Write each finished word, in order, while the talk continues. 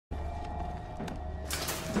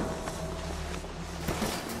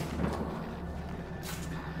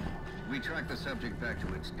tracked the subject back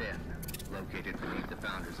to its den, located beneath the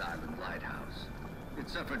Founders Island lighthouse. It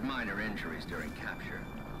suffered minor injuries during capture.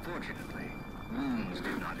 Fortunately, wounds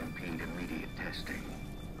did not impede immediate testing.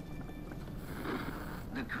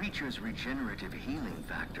 The creature's regenerative healing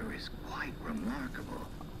factor is quite remarkable.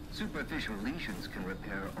 Superficial lesions can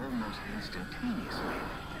repair almost instantaneously,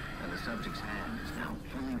 and the subject's hand is now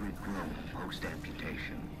fully regrown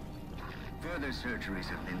post-amputation. Further surgeries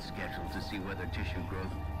have been scheduled to see whether tissue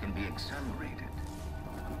growth can be accelerated.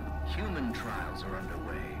 Human trials are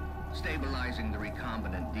underway. Stabilizing the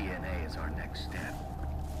recombinant DNA is our next step.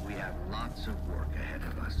 We have lots of work ahead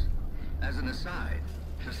of us. As an aside,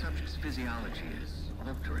 the subject's physiology is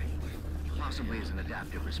altering, possibly as an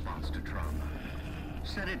adaptive response to trauma.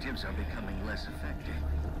 Sedatives are becoming less effective.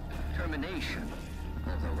 Termination,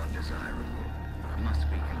 although undesirable, must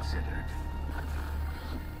be considered.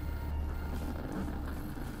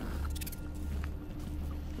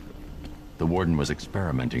 The warden was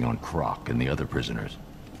experimenting on Croc and the other prisoners,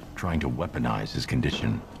 trying to weaponize his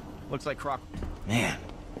condition. Looks like Croc... Man,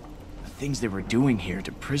 the things they were doing here,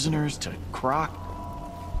 to prisoners, to Croc...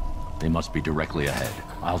 They must be directly ahead.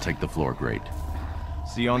 I'll take the floor grate.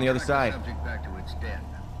 See you on the other side. Subject back to its den,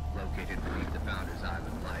 located beneath the Founders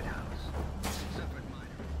Island lighthouse. Suffered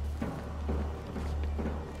minor.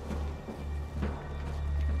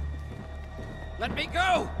 Let me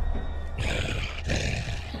go!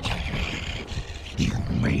 You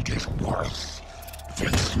made it worse.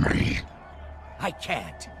 Fix me. I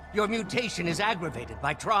can't. Your mutation is aggravated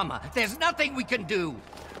by trauma. There's nothing we can do.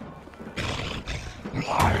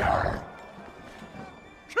 Liar.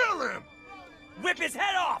 Kill him! Whip his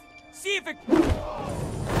head off! See if it...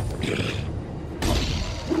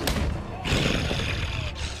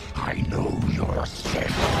 I know you're sick.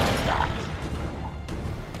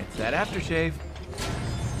 It's that aftershave.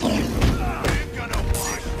 Ain't gonna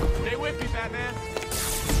wash. Stay with me, Batman.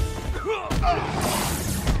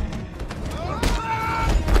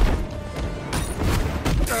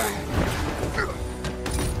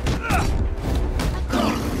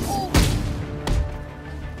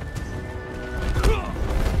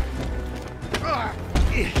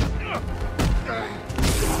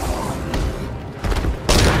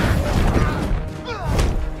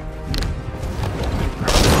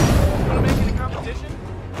 Wanna make it a competition?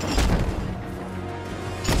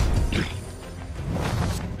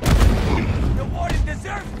 The warden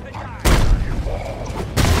deserves to die!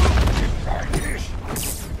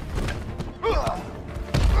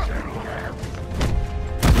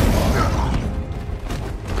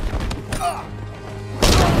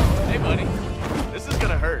 Hey, buddy. This is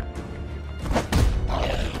gonna hurt.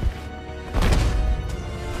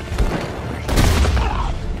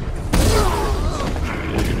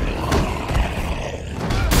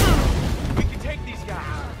 We can take these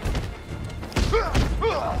guys.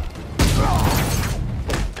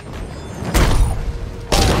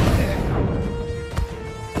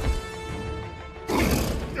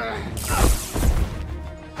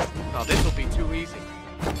 Oh, this will be too easy.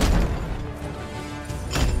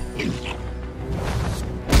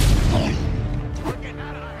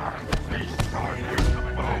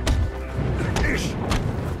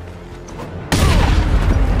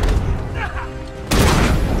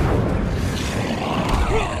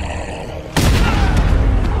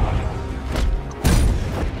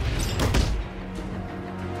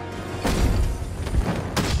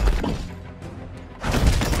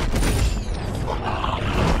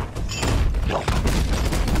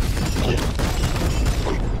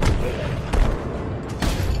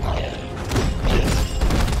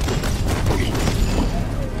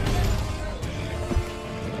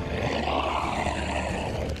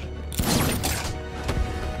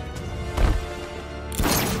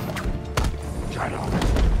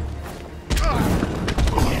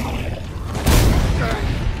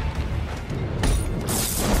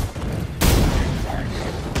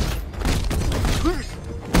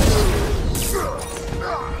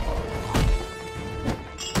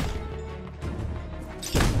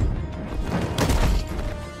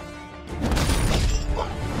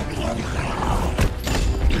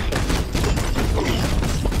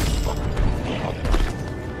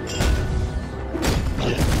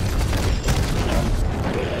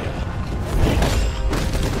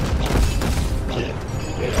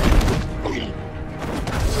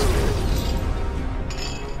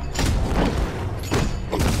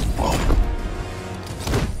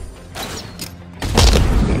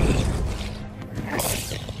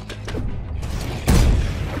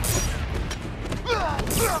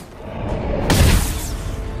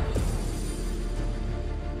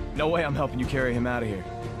 No way I'm helping you carry him out of here.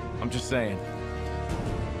 I'm just saying.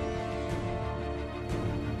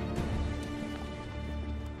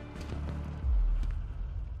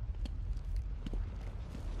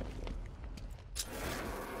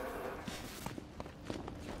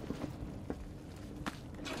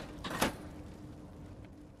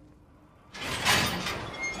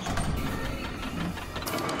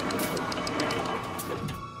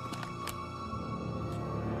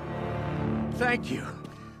 Thank you.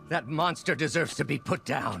 That monster deserves to be put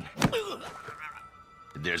down.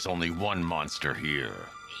 There's only one monster here.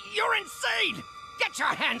 You're insane! Get your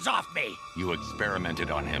hands off me! You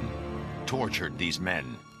experimented on him, tortured these men.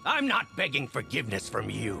 I'm not begging forgiveness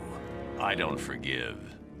from you. I don't forgive.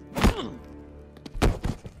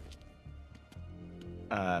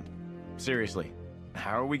 Seriously,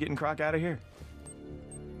 how are we getting Croc out of here?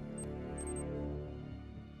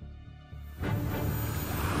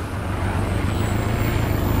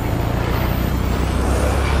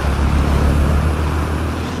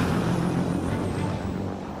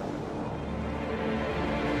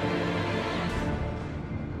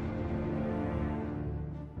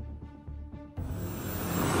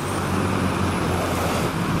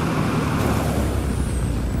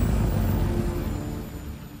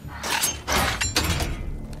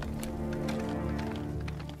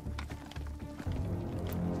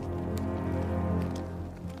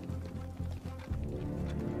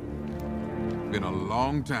 Been a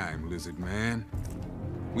long time, Lizard Man.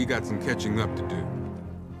 We got some catching up to do.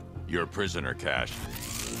 You're a prisoner, Cash.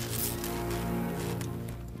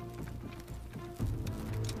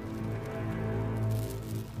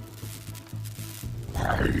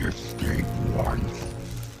 I escaped once.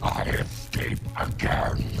 I escape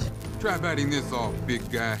again. Try biting this off, big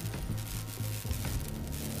guy.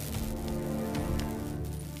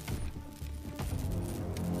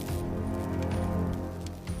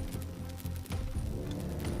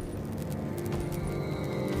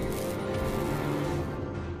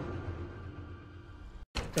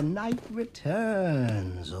 The night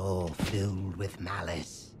returns, all filled with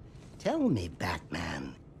malice. Tell me,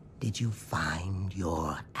 Batman, did you find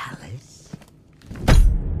your Alice?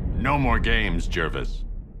 No more games, Jervis.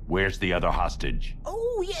 Where's the other hostage?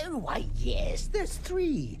 Oh, yeah, why, yes, there's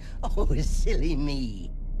 3. Oh, silly me.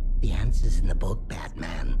 The answer's in the book,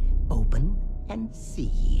 Batman. Open and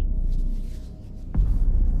see.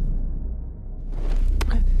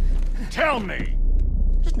 Tell me!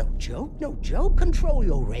 There's no joke, no joke. Control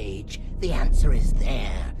your rage. The answer is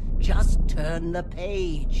there. Just turn the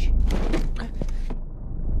page.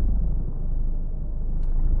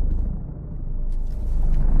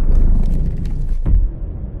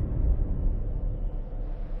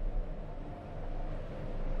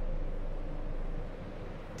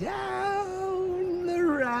 Down the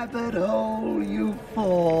rabbit hole you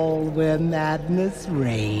fall, where madness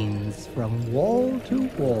reigns from wall to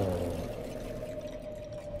wall.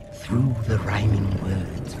 Through the rhyming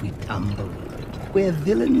words we tumble, where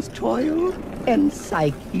villains toil and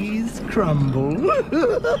psyches crumble.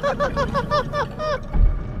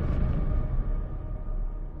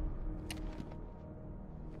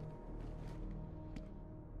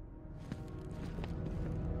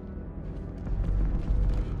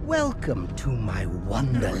 Welcome to my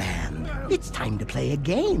wonderland. It's time to play a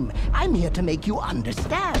game. I'm here to make you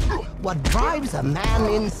understand what drives a man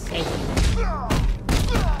insane.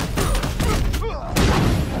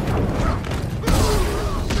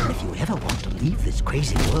 If you ever want to leave this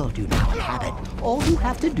crazy world you now inhabit, all you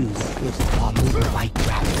have to do is follow the white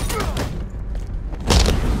rabbit.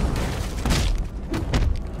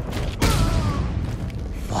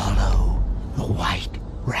 Follow the white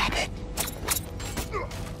rabbit.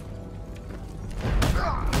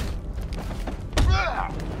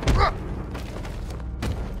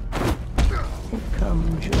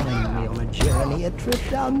 Come join me on a journey, a trip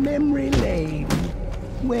down memory lane,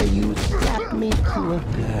 where you strapped me to a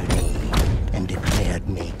gurney and declared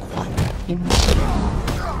me quite insane.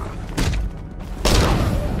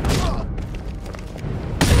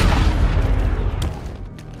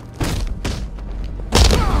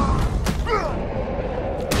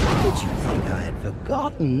 Did you think I had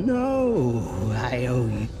forgotten? No, I owe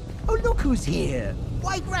you. Oh, look who's here.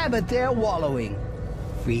 White Rabbit there wallowing.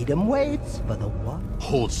 Freedom waits for the one.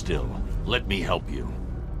 Hold still. Let me help you.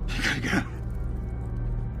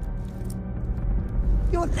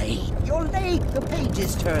 You're late. You're late. The page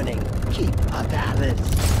is turning. Keep up, Alice.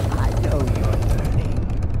 I know you're learning.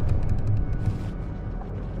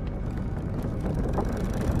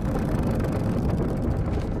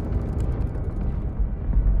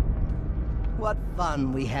 What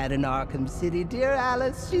fun we had in Arkham City, dear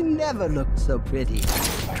Alice. You never looked so pretty.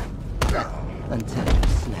 Until you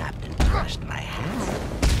snapped and crushed my hat.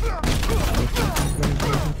 If you have a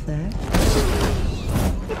bit of that.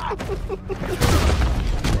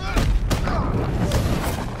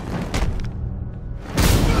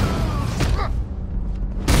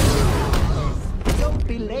 Don't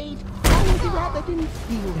be late. I would rather didn't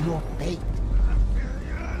feel your fate.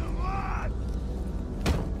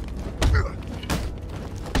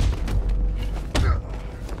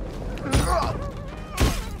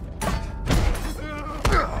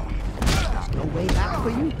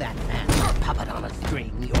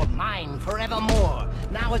 forevermore.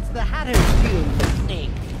 Now it's the Hatter's doing the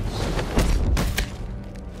thing.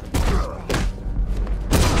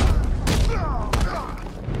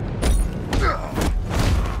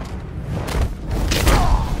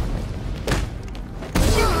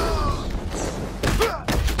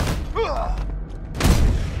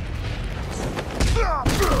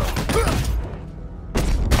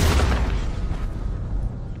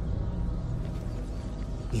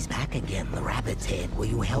 He's back again, the rabbit's head. Will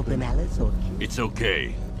you help him, Alice, or... It's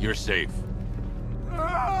okay. You're safe.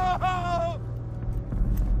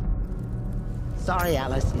 Sorry,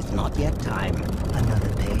 Alice, it's not yet time. Another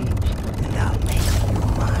page, and I'll make you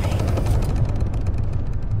mine.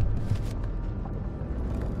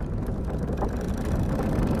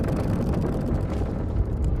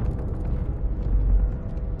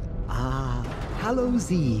 Ah,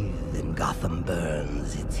 Hallows Eve and Gotham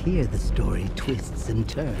burns. It's here the story twists and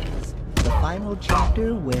turns. The final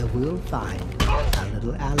chapter where we'll find our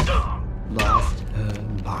little Alice lost her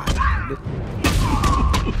mind.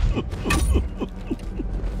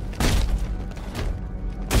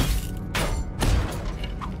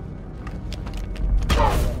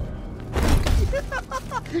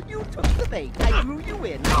 You took the bait. I drew you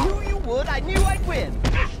in. I knew you would. I knew I'd win.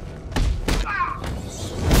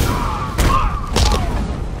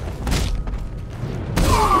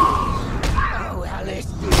 Oh, Alice,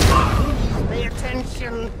 dear, please pay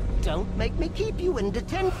attention. Don't make me keep you in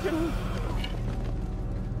detention.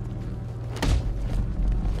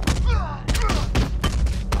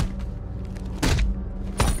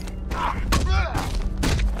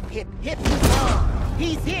 Hit his arm.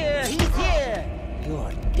 He's here. He's here.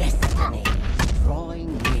 Your destiny is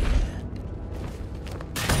drawing near.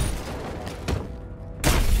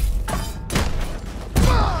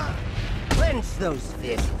 Clench those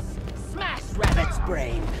fists. Smash Rabbit's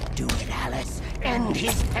brain. Do it, Alice. End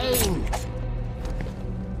his pain.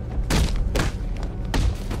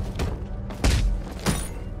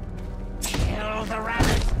 Kill the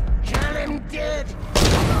rabbit. Kill him dead.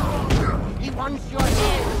 He wants your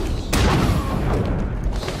head.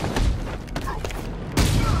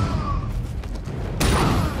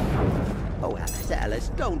 Oh, Alice,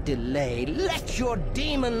 don't delay. Let your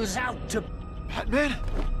demons out to... Batman?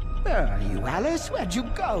 Where are you, Alice? Where'd you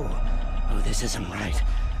go? Oh, this isn't right.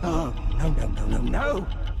 Oh, no.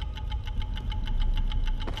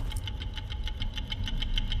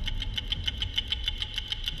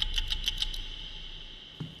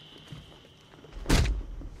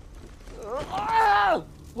 Oh!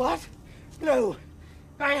 What? No.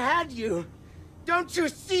 I had you. Don't you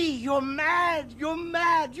see? You're mad. You're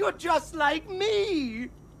mad. You're just like me.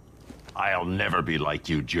 I'll never be like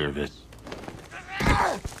you, Jervis.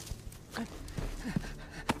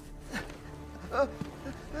 Oh,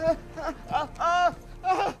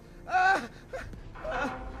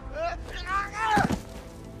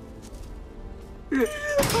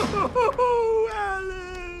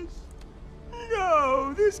 Alice!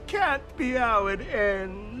 No, this can't be how it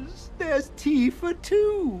ends. There's tea for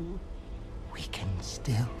two. We can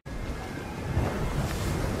still...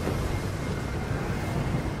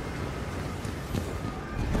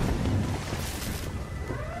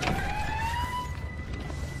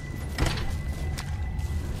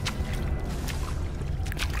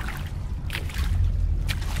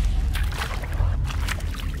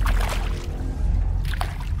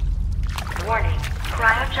 Warning,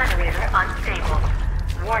 cryogenerator unstable.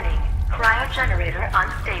 Warning, cryogenerator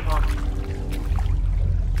unstable.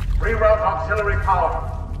 Reroute auxiliary power.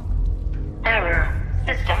 Error,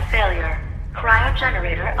 system failure.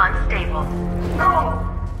 Cryogenerator unstable. No!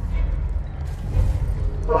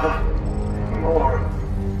 More.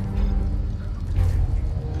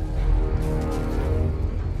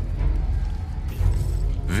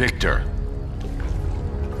 Victor.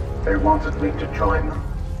 They wanted me to join them.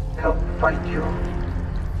 Help fight you.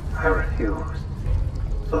 I refused.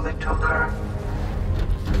 So they took her.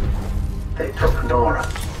 They took Nora.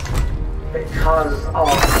 Because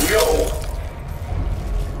of you!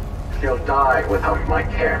 She'll die without my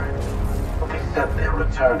care. But they said they'll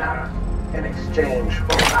return her in exchange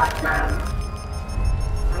for Batman.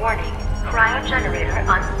 Warning, cryogenerator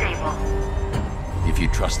unstable. If you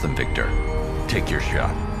trust them, Victor, take your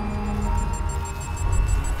shot.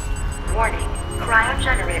 Warning,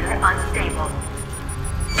 cryogenerator unstable.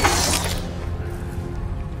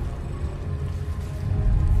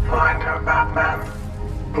 Find her, Batman.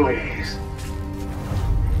 Please.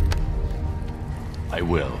 I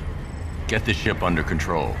will. Get the ship under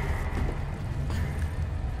control.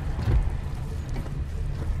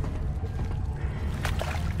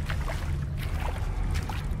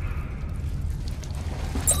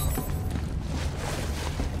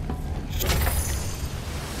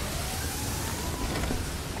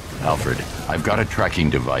 Alfred, I've got a tracking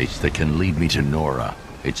device that can lead me to Nora.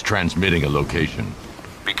 It's transmitting a location.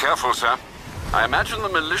 Be careful, sir. I imagine the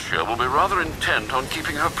militia will be rather intent on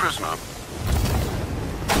keeping her prisoner.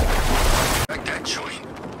 Like that joint.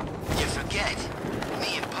 You forget.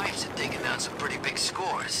 Me and Pipes are digging down some pretty big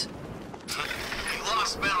scores. We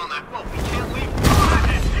lost men on that boat. We can't leave.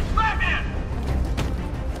 Batman! It's Batman!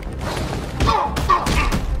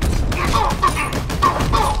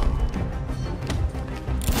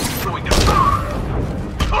 Going down.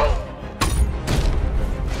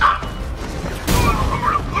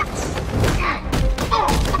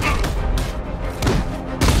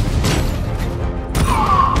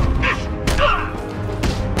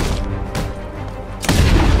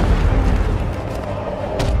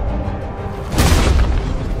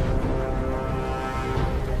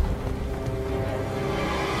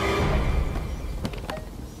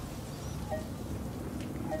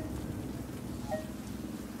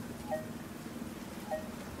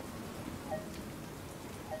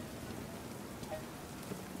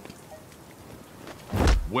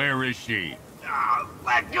 Where is she?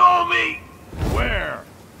 Let go of me! Where?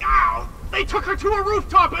 They took her to a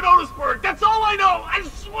rooftop in Otisburg! That's all I know! I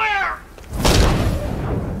swear!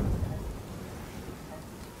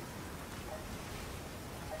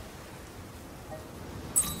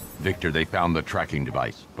 Victor, they found the tracking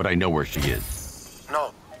device, but I know where she is.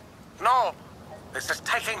 No. No! This is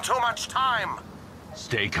taking too much time!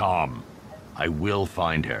 Stay calm. I will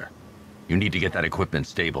find her. You need to get that equipment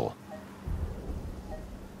stable.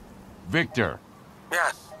 Victor!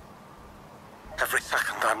 Yes. Every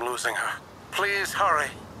second I'm losing her. Please hurry.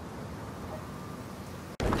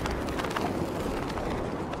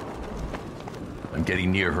 I'm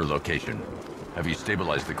getting near her location. Have you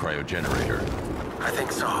stabilized the cryogenerator? I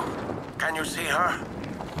think so. Can you see her?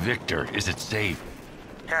 Victor, is it safe?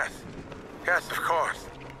 Yes. Yes, of course.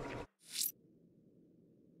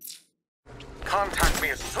 Contact me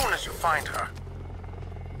as soon as you find her.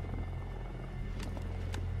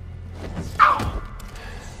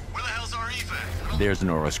 Where the hell's our evac? There's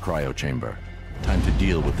Nora's cryo chamber. Time to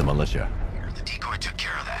deal with the militia. The decoy took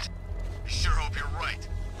care of that. I sure hope you're right.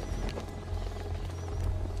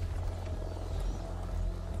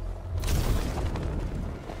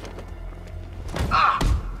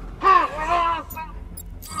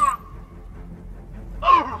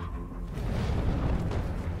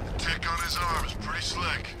 The tech on his arm is pretty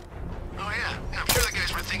slick. Oh yeah, I'm sure the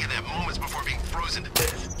guys were thinking that moments before being frozen to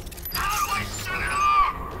death. How do I shut it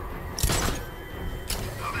off?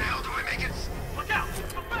 How the hell do I make it? Look out!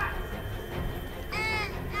 Come back!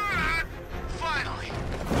 Finally!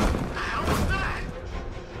 The hell was that?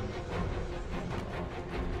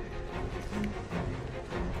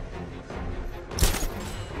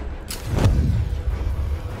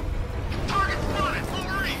 Target spotted!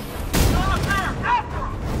 Lower east! Not up there! After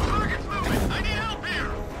him! Target's moving! I need help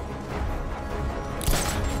here!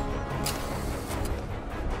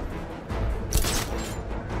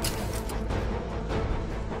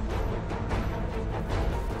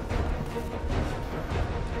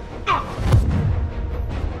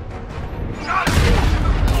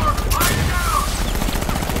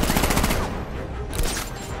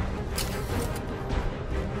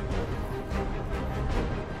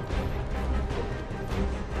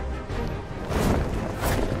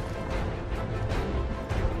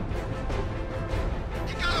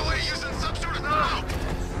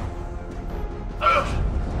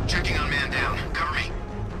 Checking on man down. Cover me.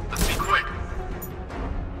 Let's be quick.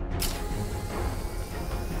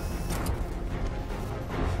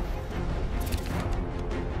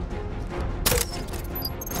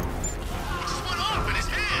 He just went off in his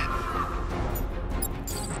head.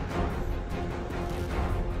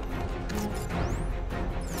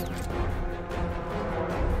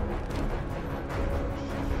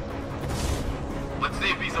 Let's see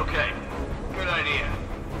if he's okay. Good idea.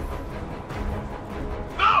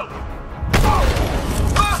 No!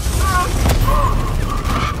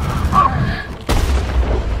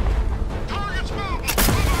 Target's moving!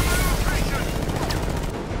 Move on my location!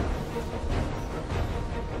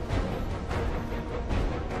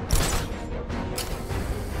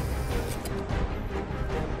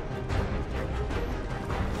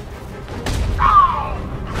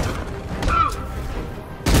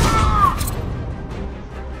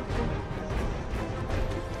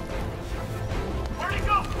 Where'd it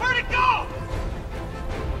go? Where'd it go?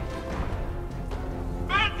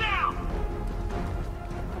 Man down!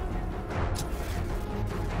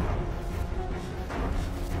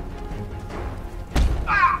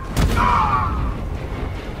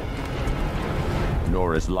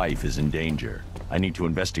 Nora's life is in danger. I need to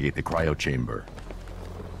investigate the cryo chamber.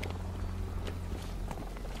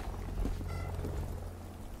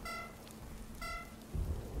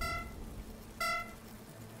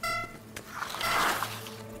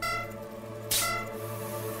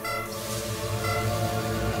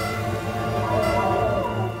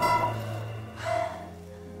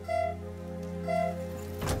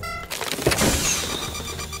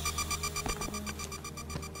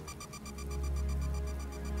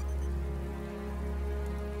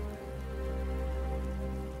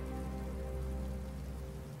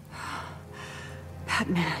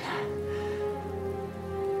 Batman.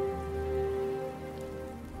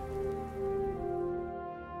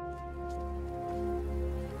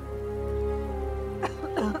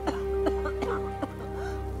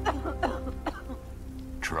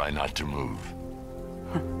 Try not to move.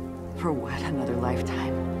 For what, another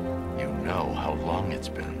lifetime? You know how long it's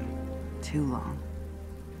been. Too long.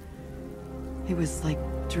 It was like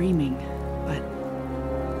dreaming, but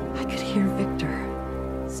I could hear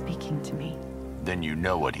Victor speaking to me. Then you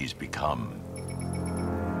know what he's become.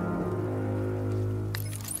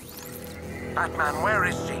 Batman, where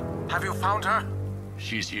is she? Have you found her?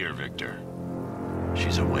 She's here, Victor.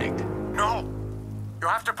 She's awake. No! You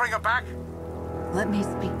have to bring her back! Let me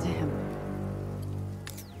speak to him.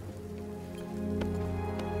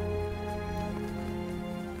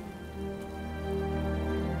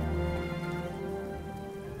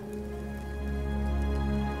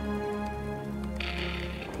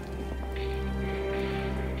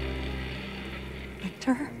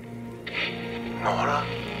 Victor? Nora,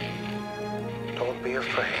 don't be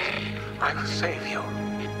afraid. I will save you.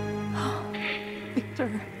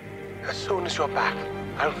 Victor. As soon as you're back,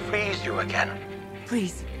 I'll freeze you again.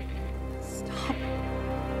 Please, stop.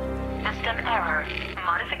 System error.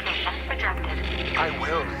 Modification rejected. I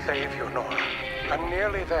will save you, Nora. I'm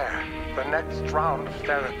nearly there. The next round of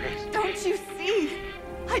therapies. Don't you see?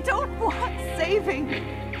 I don't want saving.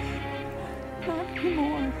 Not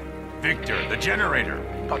anymore. Victor, the generator!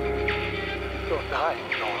 But you're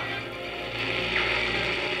dying, Nora.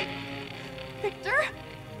 Victor?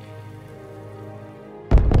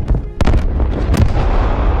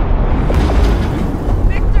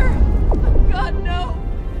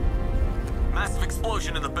 Massive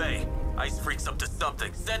explosion in the bay. Ice freaks up to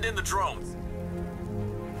something. Send in the drones.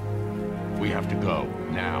 We have to go,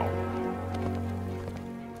 now.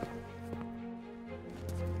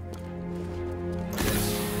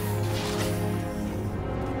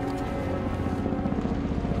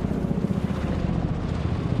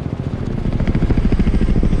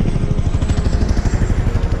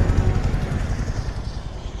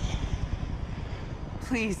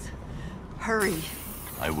 Please, hurry.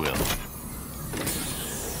 I will.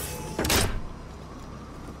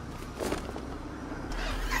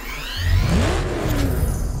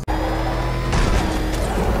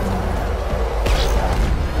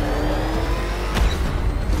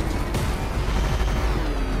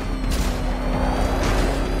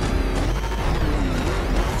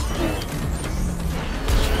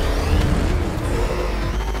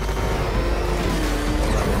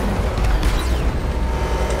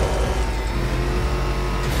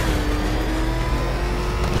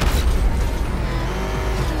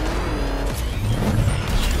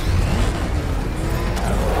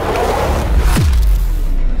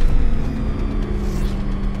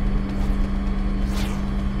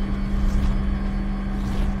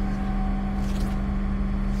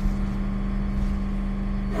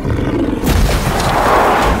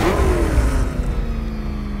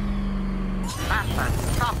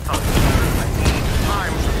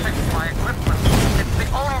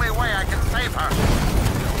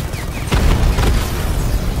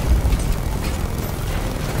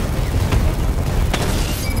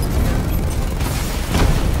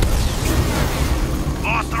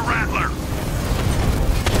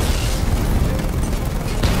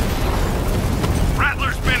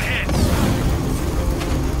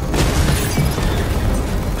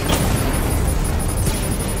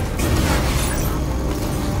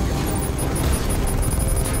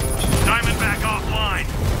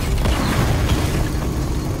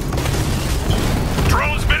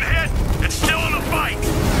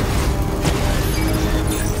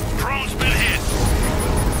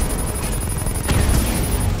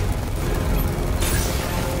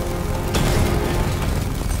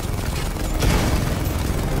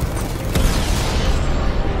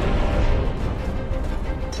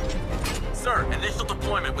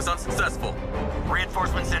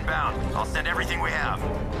 Reinforcements inbound. I'll send everything we have.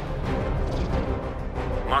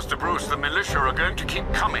 Master Bruce, the militia are going to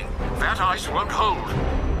keep coming. That ice won't hold.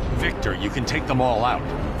 Victor, you can take them all out.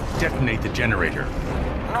 Detonate the generator.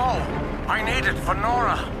 No! I need it for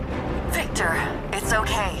Nora! Victor, it's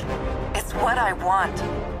okay. It's what I want.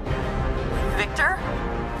 Victor?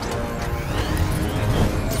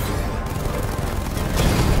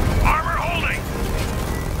 Armor holding!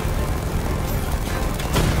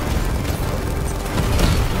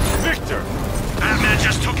 Victor! Batman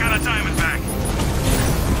just took out a Diamondback.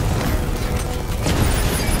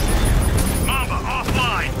 Mamba,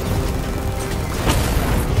 offline!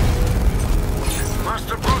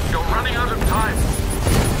 Master Bruce, you're running out of time.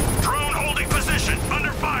 Drone holding position,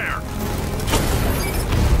 under fire!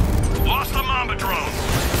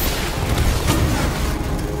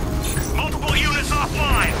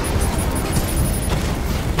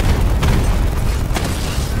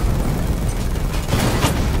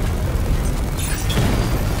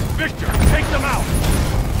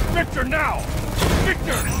 Victor, now!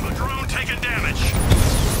 Victor! The drone taking damage.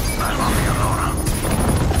 I love you, Laura.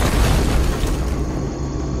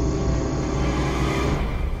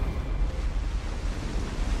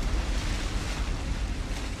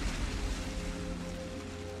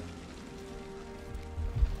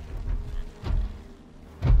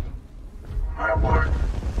 My work,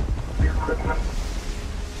 the equipment,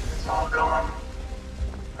 it's all gone.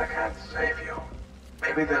 I can't save you.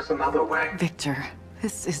 Maybe there's another way. Victor,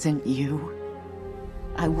 this isn't you.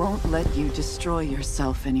 I won't let you destroy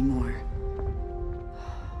yourself anymore.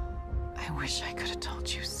 I wish I could have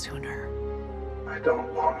told you sooner. I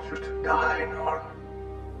don't want you to die, Nora.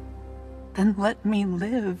 Then let me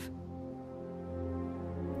live.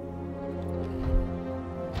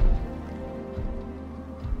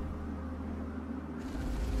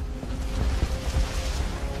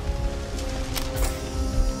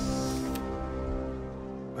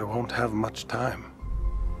 We won't have much time.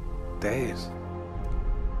 Days.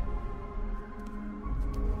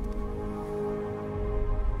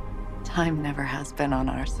 Time never has been on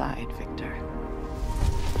our side, Victor.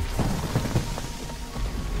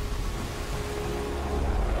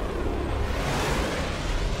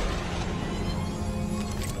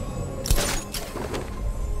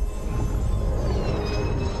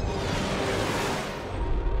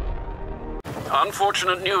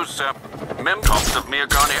 Unfortunate news, sir. Memtops of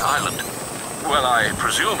Miagani Island. Well, I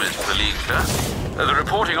presume it's beleaguered, sir. The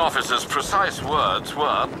reporting officer's precise words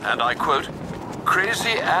were, and I quote,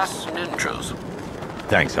 crazy-ass ninjas.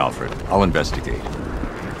 Thanks, Alfred. I'll investigate.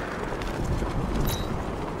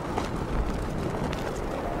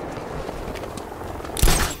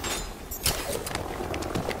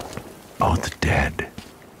 Oh, the dead.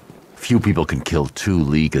 Few people can kill 2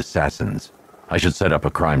 League assassins. I should set up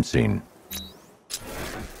a crime scene.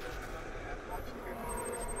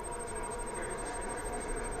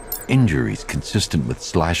 Injuries consistent with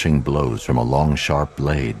slashing blows from a long, sharp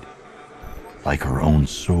blade. Like her own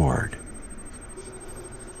sword.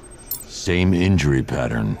 Same injury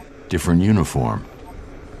pattern, different uniform.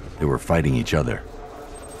 They were fighting each other.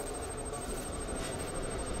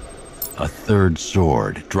 A 3rd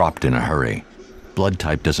sword, dropped in a hurry. Blood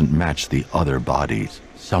type doesn't match the other bodies.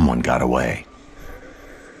 Someone got away.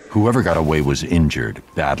 Whoever got away was injured,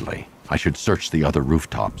 badly. I should search the other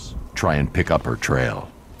rooftops, try and pick up her trail.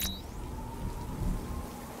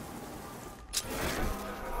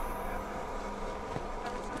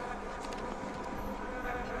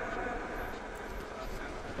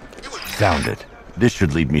 Found it. This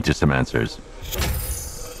should lead me to some answers.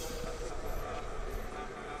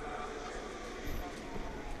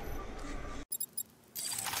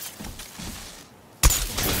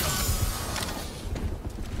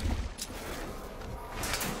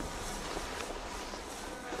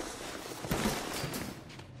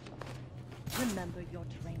 Remember your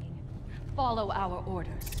training. Follow our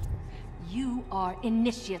orders. You are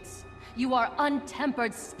initiates. You are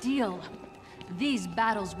untempered steel. These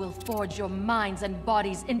battles will forge your minds and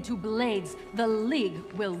bodies into blades the League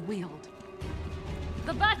will wield.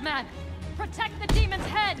 The Batman! Protect the demon's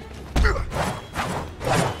head!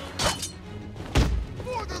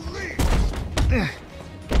 For the League!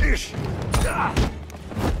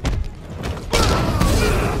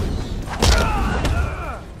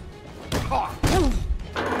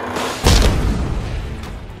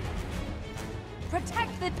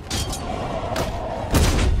 Protect the...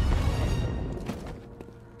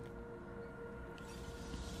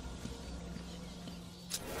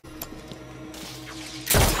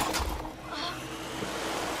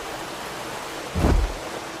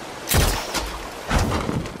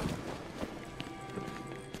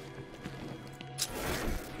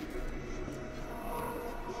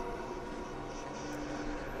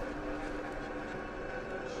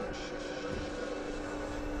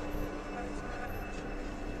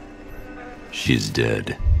 She's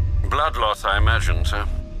dead. Blood loss, I imagine, sir.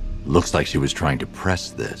 Looks like she was trying to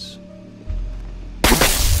press this.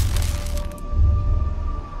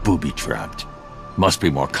 Booby-trapped. Must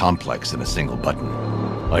be more complex than a single button.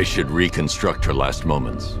 I should reconstruct her last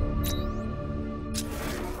moments.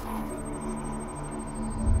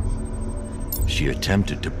 She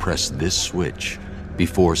attempted to press this switch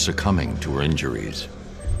before succumbing to her injuries.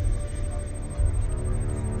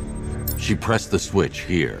 She pressed the switch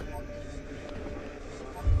here.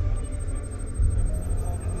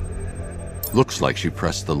 Looks like she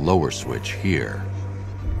pressed the lower switch here.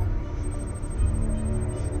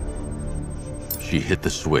 She hit the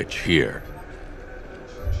switch here.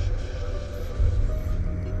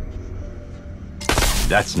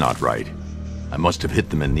 That's not right. I must have hit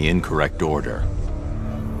them in the incorrect order.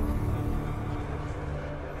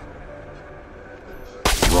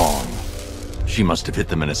 She must have hit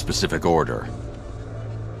them in a specific order.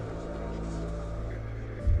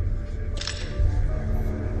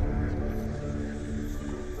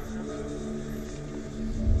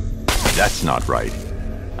 That's not right.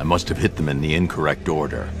 I must have hit them in the incorrect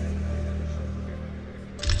order.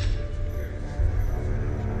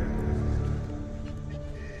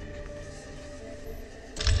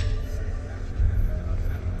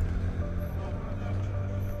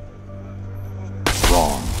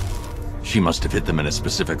 Wrong. She must have hit them in a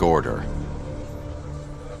specific order.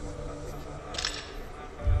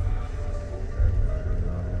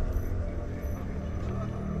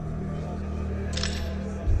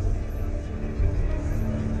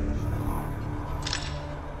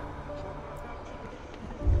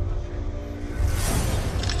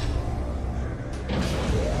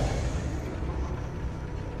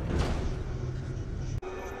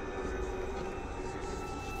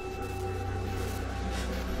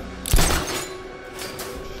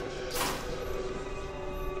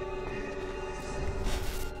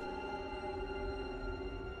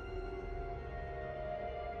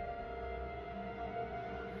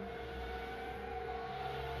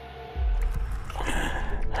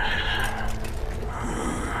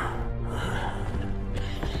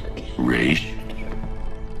 Raish?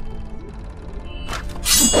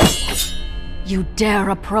 You dare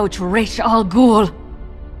approach Raish Al Ghul?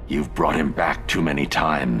 You've brought him back too many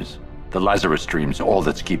times. The Lazarus Stream's all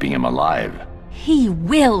that's keeping him alive. He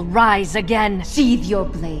will rise again. Sheathe your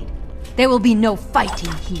blade. There will be no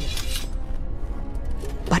fighting here.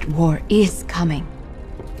 But war is coming.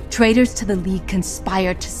 Traitors to the League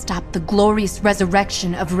conspire to stop the glorious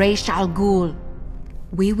resurrection of Raish Al Ghul.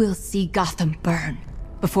 We will see Gotham burn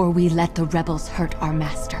before we let the rebels hurt our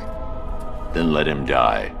master. Then let him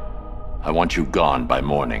die. I want you gone by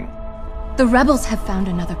morning. The rebels have found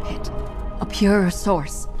another pit. A purer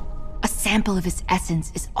source. A sample of his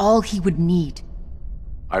essence is all he would need.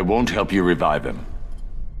 I won't help you revive him.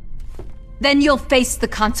 Then you'll face the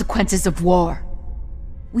consequences of war.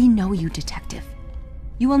 We know you, Detective.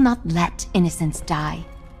 You will not let innocents die.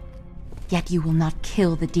 Yet you will not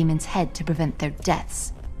kill the demon's head to prevent their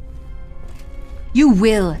deaths. You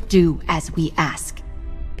will do as we ask,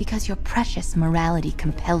 because your precious morality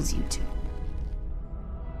compels you to.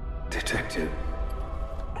 Detective.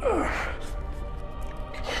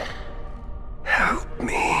 Help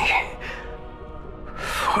me.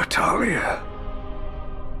 For Talia.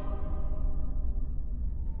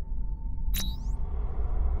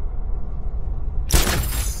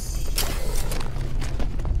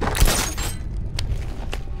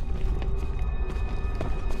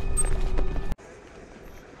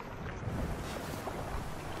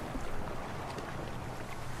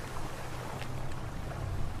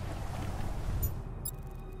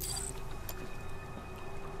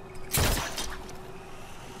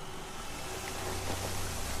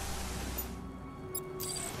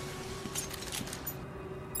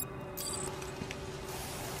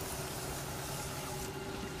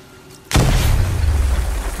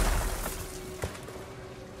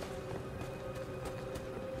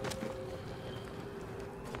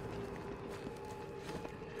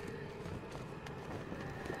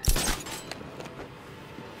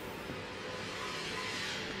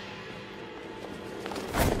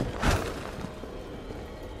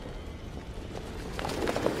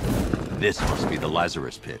 This must be the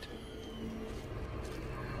Lazarus Pit.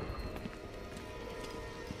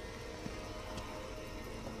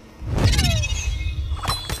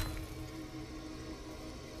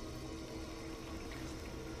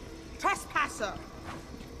 Trespasser!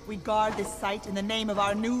 We guard this site in the name of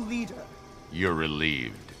our new leader. You're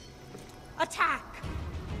relieved. Attack!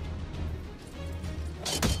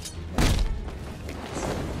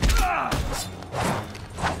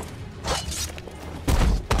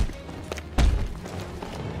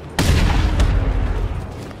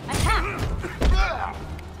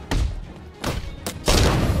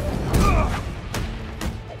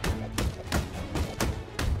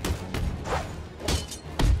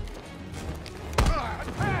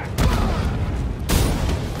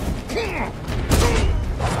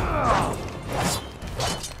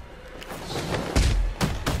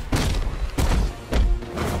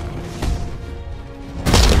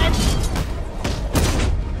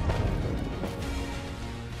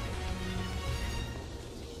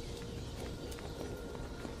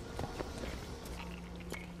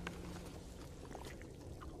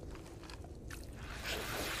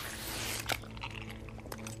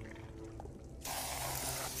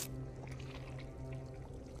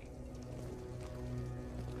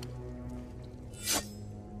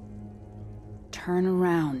 Turn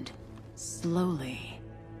around, slowly.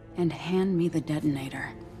 and hand me the detonator.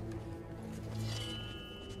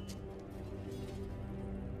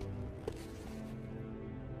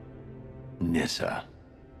 Nyssa.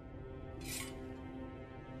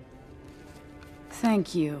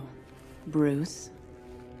 Thank you, Bruce.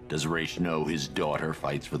 Does Raish know his daughter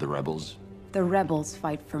fights for the rebels? The rebels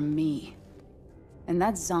fight for me. And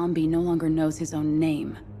that zombie no longer knows his own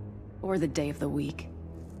name, or the day of the week,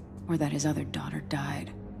 or that his other daughter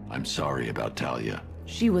died. I'm sorry about Talia.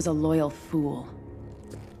 She was a loyal fool.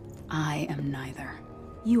 I am neither.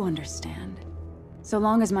 You understand. So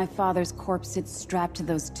long as my father's corpse sits strapped to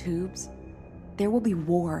those tubes, there will be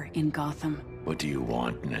war in Gotham. What do you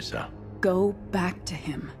want, Nyssa? Go back to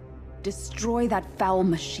him. Destroy that foul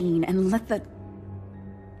machine and let the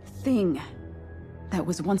thing that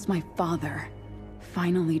was once my father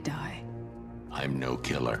finally die. I'm no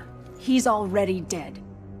killer. He's already dead.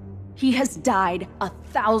 He has died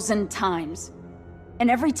 1,000 times. And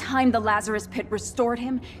every time the Lazarus Pit restored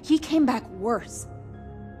him, he came back worse.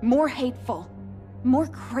 More hateful. More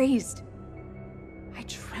crazed. I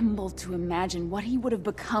tremble to imagine what he would have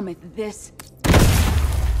become if this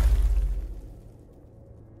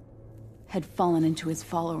had fallen into his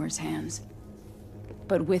followers' hands.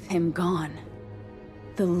 But with him gone,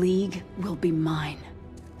 the League will be mine.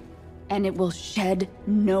 And it will shed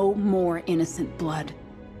no more innocent blood.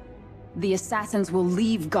 The assassins will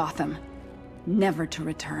leave Gotham, never to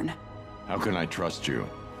return. How can I trust you?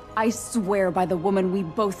 I swear by the woman we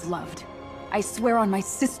both loved. I swear on my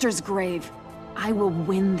sister's grave. I will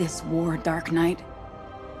win this war, Dark Knight.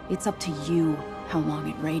 It's up to you how long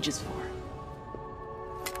it rages for.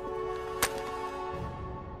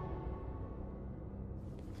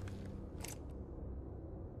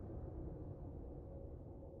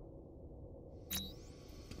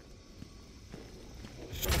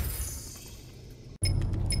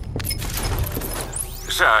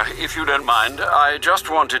 Sir, if you don't mind, I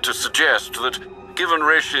just wanted to suggest that, given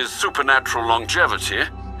Raish's supernatural longevity,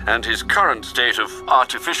 and his current state of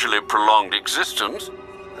artificially prolonged existence,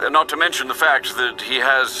 not to mention the fact that he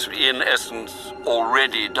has, in essence,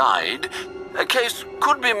 already died, a case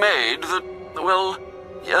could be made that, well,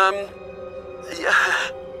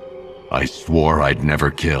 I swore I'd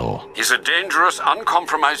never kill. He's a dangerous,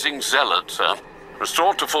 uncompromising zealot, sir.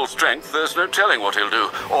 Restored to full strength, there's no telling what he'll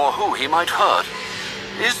do, or who he might hurt.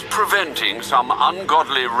 Is preventing some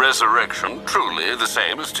ungodly resurrection truly the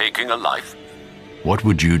same as taking a life? What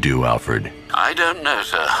would you do, Alfred? I don't know,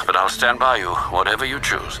 sir, but I'll stand by you, whatever you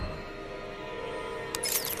choose.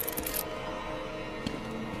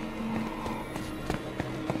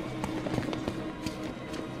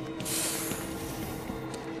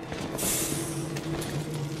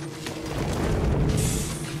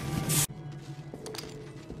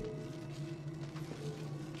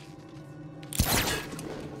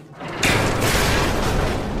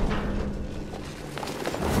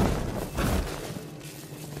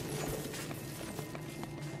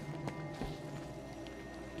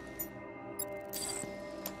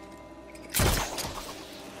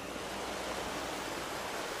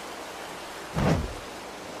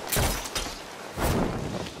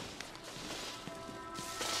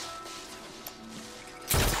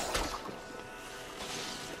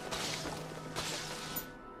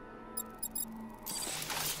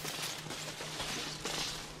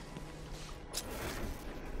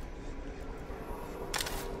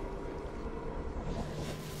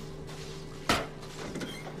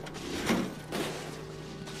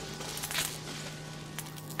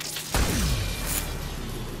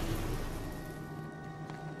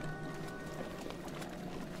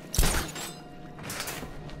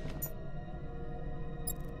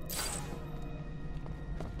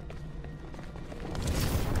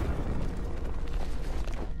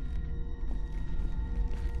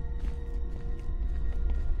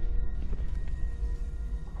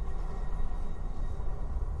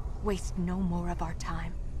 Waste no more of our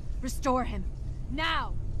time. Restore him,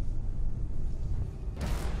 now!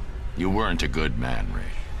 You weren't a good man, Raish.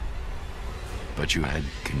 But you had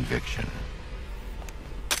conviction.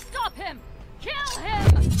 Stop him! Kill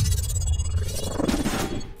him!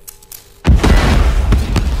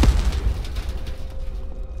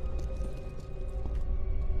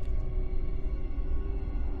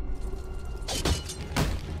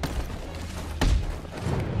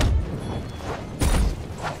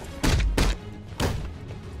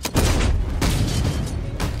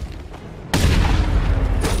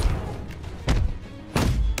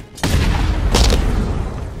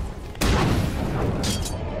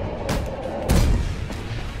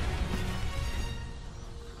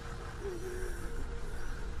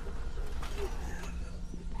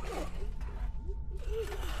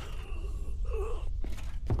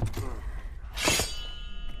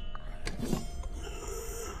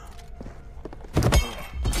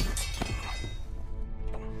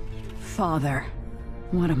 Father,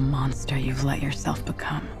 what a monster you've let yourself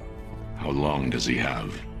become. How long does he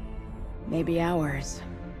have? Maybe hours.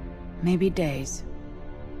 Maybe days.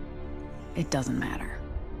 It doesn't matter.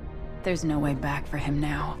 There's no way back for him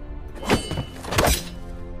now.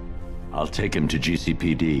 I'll take him to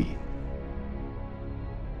GCPD.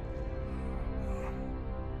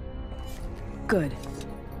 Good.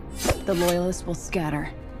 The Loyalists will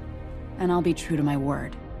scatter. And I'll be true to my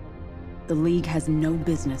word. The League has no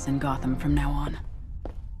business in Gotham from now on.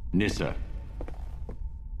 Nyssa.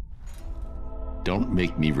 Don't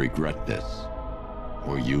make me regret this.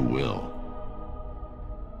 Or you will.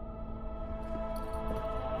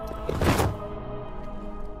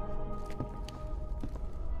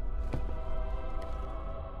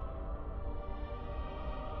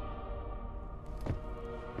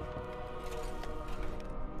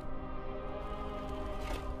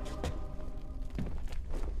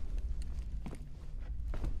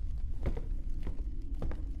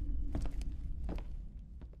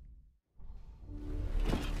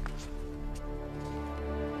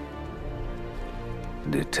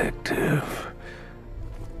 Detective.